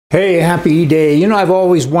Hey, happy day. You know, I've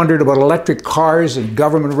always wondered about electric cars and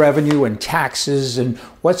government revenue and taxes and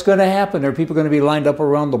what's going to happen. Are people going to be lined up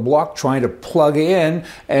around the block trying to plug in,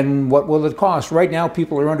 and what will it cost? Right now,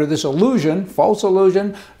 people are under this illusion, false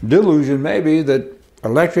illusion, delusion maybe, that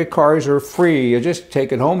electric cars are free. You just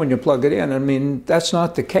take it home and you plug it in. I mean, that's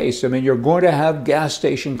not the case. I mean, you're going to have gas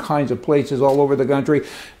station kinds of places all over the country,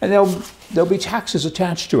 and there'll be taxes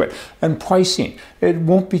attached to it and pricing. It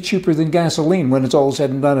won't be cheaper than gasoline when it's all said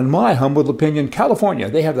and done. In my humble opinion, California,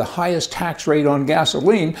 they have the highest tax rate on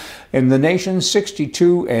gasoline in the nation,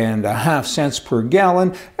 62.5 cents per gallon.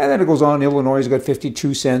 And then it goes on. Illinois has got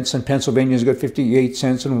 52 cents, and Pennsylvania's got 58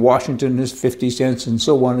 cents, and Washington is 50 cents, and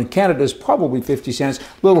so on. And Canada's probably 50 cents. A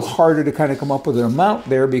little harder to kind of come up with an amount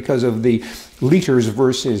there because of the liters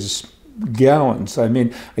versus gallons. I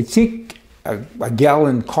mean, I think a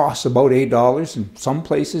gallon costs about $8 in some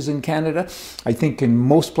places in Canada. I think in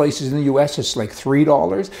most places in the U.S. it's like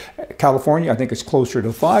 $3. California, I think it's closer to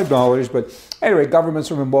 $5. But anyway, governments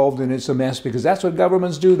are involved, and it's a mess because that's what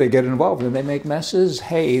governments do. They get involved and they make messes.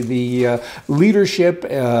 Hey, the leadership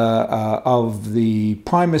of the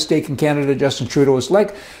prime mistake in Canada, Justin Trudeau, is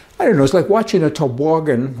like, I don't know, it's like watching a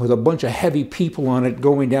toboggan with a bunch of heavy people on it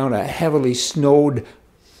going down a heavily snowed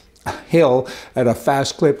hill at a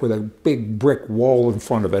fast clip with a big brick wall in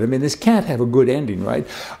front of it. I mean, this can't have a good ending, right?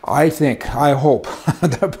 I hope,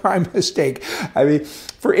 the prime mistake. I mean,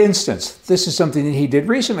 for instance, this is something that he did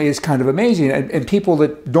recently. It's kind of amazing. And people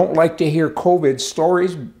that don't like to hear COVID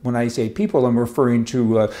stories, when I say people, I'm referring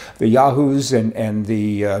to the Yahoos and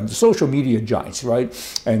the social media giants,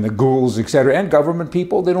 right? And the Googles, etc. And government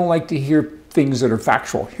people, they don't like to hear things that are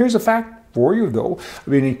factual. Here's a fact for you, though. I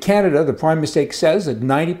mean, in Canada, the prime mistake says that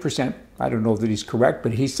 90%, I don't know that he's correct,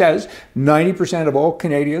 but he says 90% of all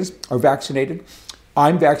Canadians are vaccinated.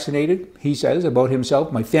 I'm vaccinated, he says, about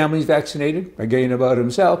himself. My family's vaccinated, again, about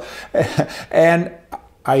himself. And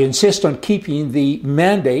I insist on keeping the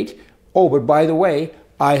mandate. Oh, but by the way,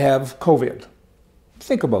 I have COVID.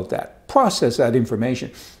 Think about that. Process that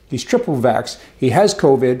information. He's triple vaxxed. He has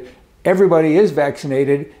COVID. Everybody is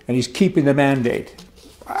vaccinated, and he's keeping the mandate.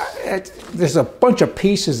 There's a bunch of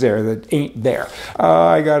pieces there that ain't there.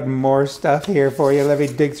 I got more stuff here for you. Let me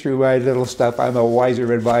dig through my little stuff. I'm a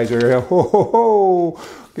wiser advisor. Ho, ho, ho.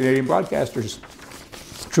 Canadian broadcasters.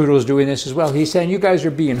 Trudeau's doing this as well. He's saying, you guys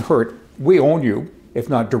are being hurt. We own you, if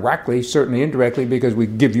not directly, certainly indirectly, because we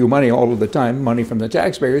give you money all of the time, money from the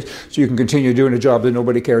taxpayers, so you can continue doing a job that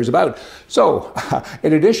nobody cares about. So,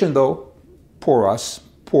 in addition, though, poor us,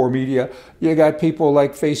 poor media, you got people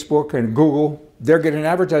like Facebook and Google. They're getting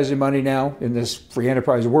advertising money now in this free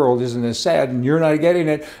enterprise world. Isn't this sad? And you're not getting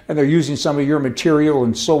it, and they're using some of your material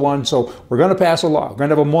and so on. So we're going to pass a law. We're going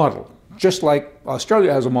to have a model, just like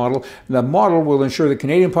Australia has a model, and that model will ensure that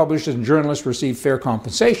Canadian publishers and journalists receive fair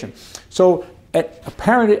compensation. So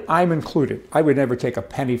apparently, I'm included. I would never take a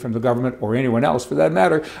penny from the government or anyone else for that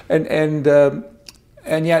matter, and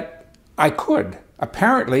yet I could.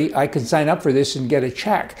 Apparently, I can sign up for this and get a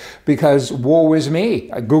check because woe is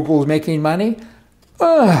me. Google's making money.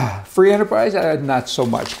 Free enterprise? Not so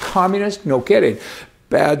much. Communist? No kidding.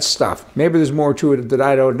 Bad stuff. Maybe there's more to it that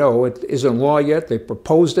I don't know. It isn't law yet. They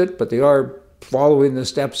proposed it, but they are following the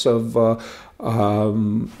steps of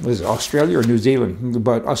was it Australia or New Zealand?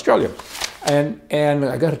 But Australia. And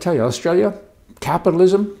I got to tell you, Australia,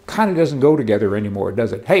 capitalism kind of doesn't go together anymore,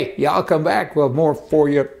 does it? Hey, yeah, I'll come back. We'll have more for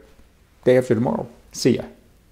you day after tomorrow. See ya.